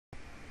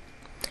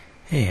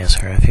Hey,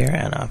 SRF here,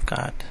 and I've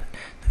got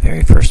the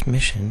very first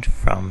mission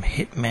from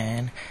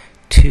Hitman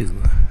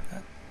 2,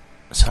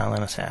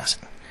 Silent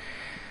Assassin.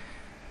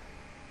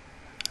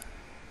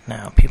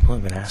 Now, people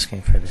have been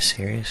asking for this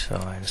series, so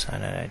I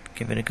decided I'd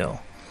give it a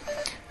go.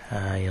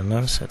 You'll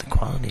notice that the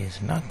quality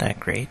is not that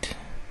great.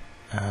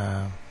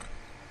 I'll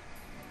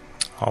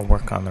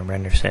work on the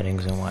render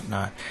settings and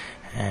whatnot,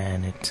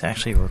 and it's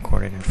actually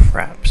recorded in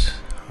fraps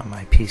on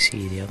my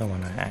PC. The other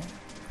one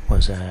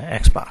was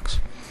Xbox.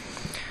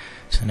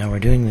 So now we're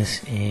doing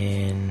this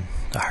in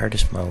the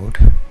hardest mode,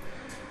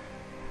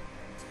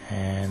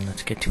 and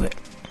let's get to it.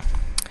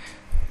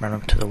 Run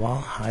up to the wall,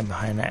 hide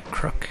behind that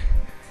crook,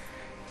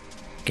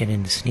 get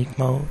into sneak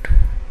mode,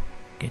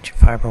 get your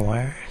fiber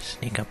wire,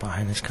 sneak up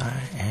behind this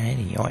guy,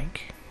 and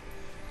yoink.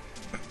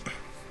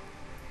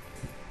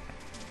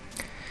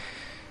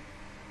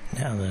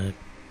 Now the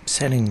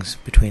settings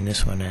between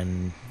this one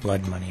and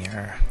Blood Money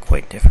are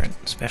quite different,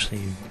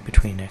 especially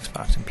between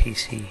Xbox and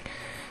PC.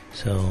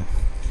 So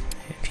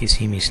if you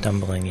see me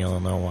stumbling, you'll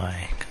know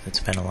why, because it's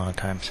been a long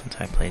time since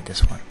I played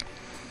this one.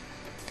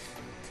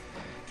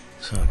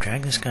 So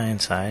drag this guy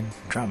inside,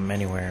 drop him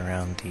anywhere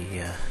around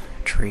the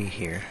tree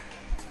here,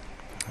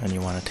 and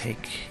you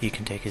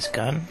can take his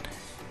gun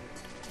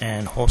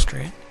and holster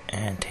it,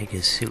 and take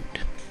his suit.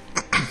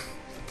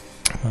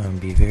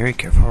 Be very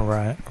careful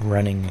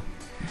running,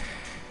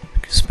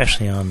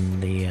 especially on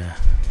the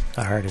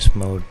hardest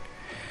mode,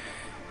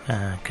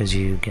 because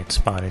you get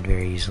spotted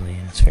very easily,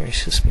 and it's very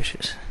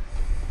suspicious.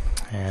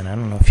 And I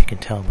don't know if you can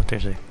tell, but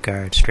there's a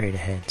guard straight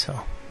ahead,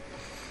 so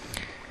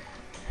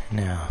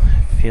now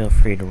feel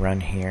free to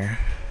run here,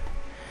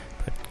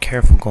 but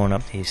careful going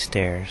up these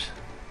stairs,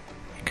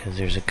 because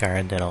there's a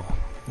guard that'll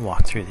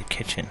walk through the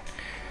kitchen.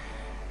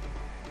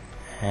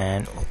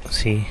 And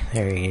see,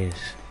 there he is.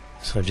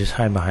 So just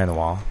hide behind the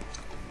wall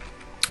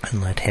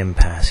and let him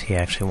pass. He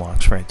actually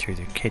walks right through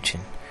the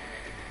kitchen.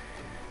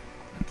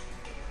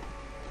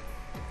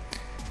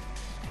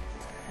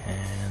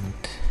 And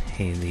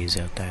he leaves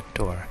out that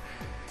door.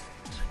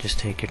 So just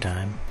take your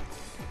time.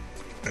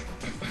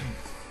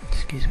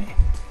 Excuse me.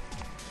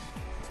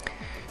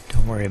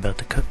 Don't worry about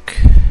the cook.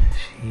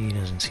 She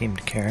doesn't seem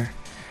to care.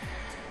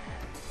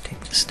 Take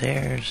the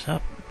stairs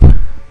up.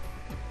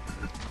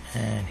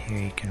 And here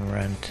you can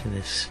run to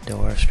this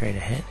door straight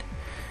ahead.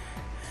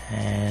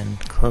 And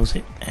close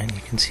it. And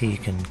you can see you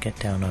can get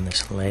down on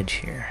this ledge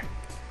here.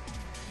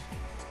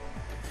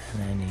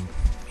 And then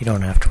you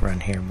don't have to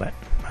run here, but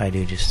I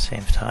do just to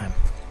save time.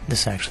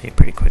 This is actually a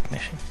pretty quick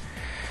mission.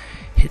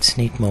 Hit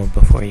sneak mode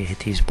before you hit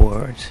these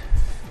boards,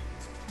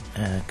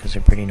 because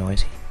they're pretty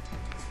noisy.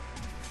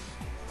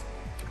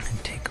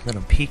 And take a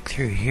little peek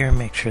through here,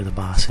 make sure the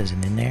boss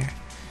isn't in there.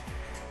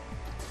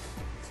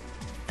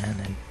 And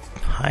then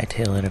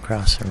hightail it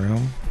across the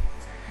room.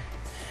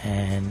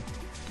 And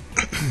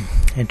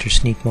enter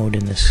sneak mode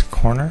in this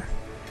corner.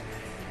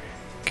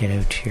 Get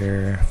out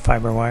your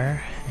fiber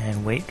wire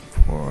and wait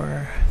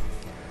for,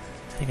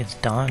 I think it's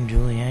Don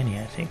Giuliani,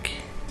 I think.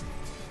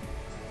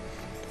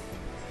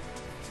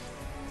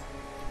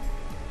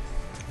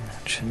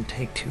 That shouldn't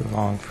take too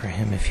long for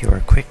him if you are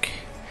quick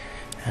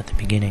at the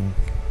beginning.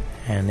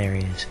 And there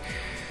he is.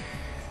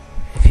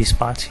 If he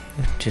spots you,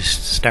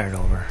 just start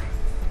over.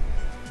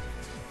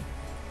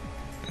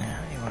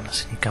 Now you want to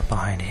sneak up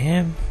behind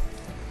him,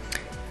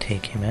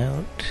 take him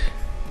out.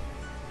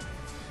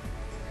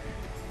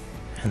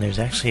 And there's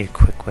actually a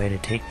quick way to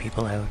take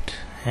people out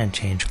and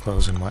change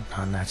clothes and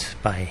whatnot, and that's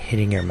by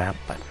hitting your map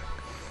button.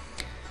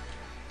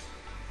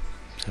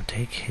 So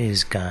take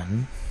his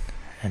gun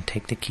and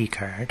take the key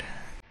card.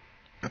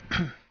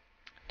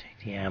 Take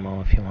the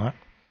ammo if you want.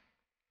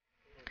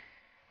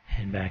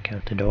 Head back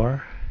out the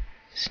door.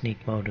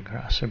 Sneak mode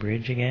across the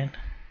bridge again.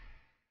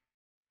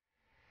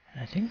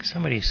 I think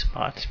somebody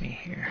spots me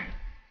here,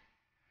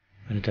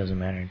 but it doesn't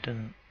matter, it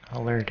doesn't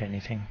alert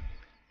anything.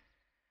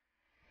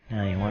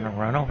 Now you want to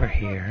run over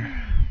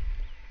here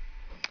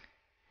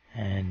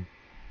and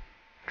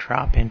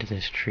drop into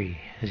this tree.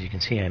 As you can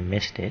see, I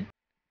missed it.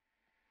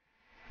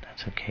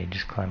 That's okay,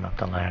 just climb up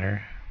the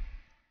ladder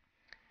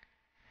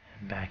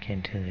and back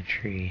into the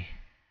tree,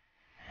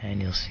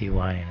 and you'll see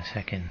why in a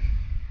second.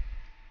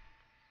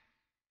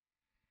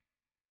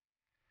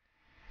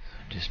 So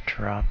just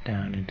drop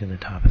down into the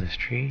top of this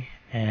tree,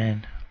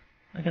 and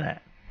look at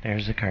that,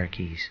 there's the car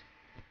keys.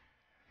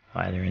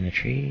 Why they're in the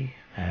tree,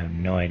 I have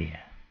no idea.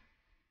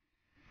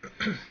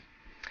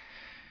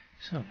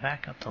 So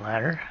back up the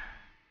ladder.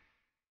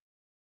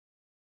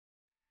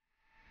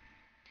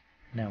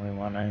 Now we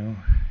want to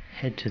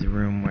head to the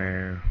room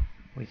where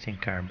we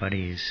think our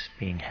buddy is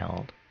being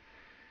held.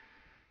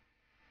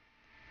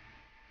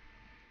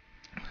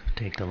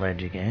 Take the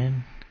ledge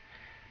again,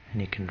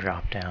 and you can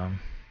drop down.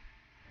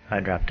 I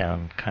dropped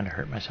down, kind of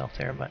hurt myself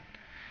there, but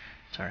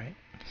it's alright.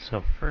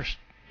 So first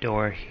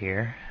door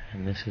here,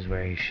 and this is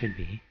where he should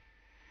be.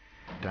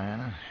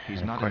 Diana, he's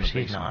and not of course in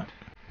the he's not.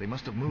 They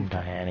must have moved.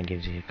 Diana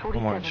gives you a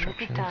couple more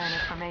instructions.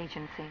 Diana from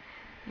agency.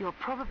 You're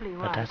probably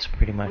right. But that's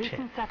pretty much it.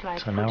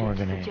 So now we're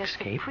going to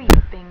escape.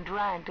 Being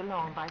dragged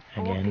along by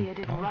Again,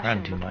 don't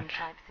run too much.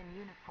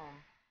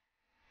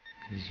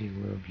 because you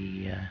will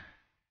be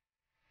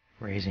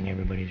raising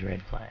everybody's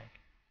red flag.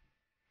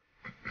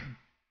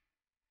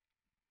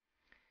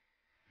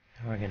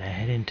 And we're going to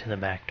head into the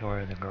back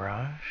door of the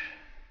garage.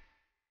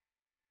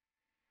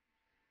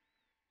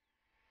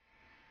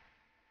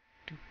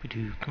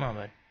 Doop-a-doo. Come on,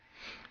 bud.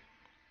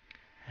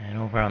 And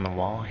over on the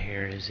wall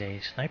here is a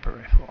sniper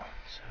rifle,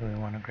 so we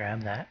want to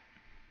grab that.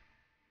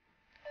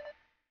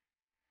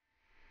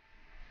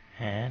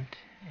 And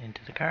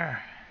into the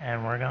car,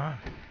 and we're gone.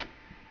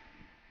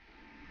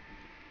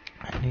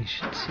 And you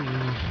should see,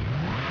 hopefully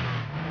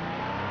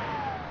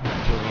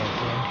at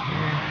the end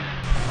here,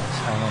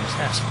 silent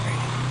assassin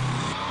rating.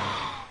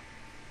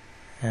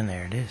 And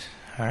there it is.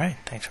 Alright,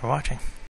 thanks for watching.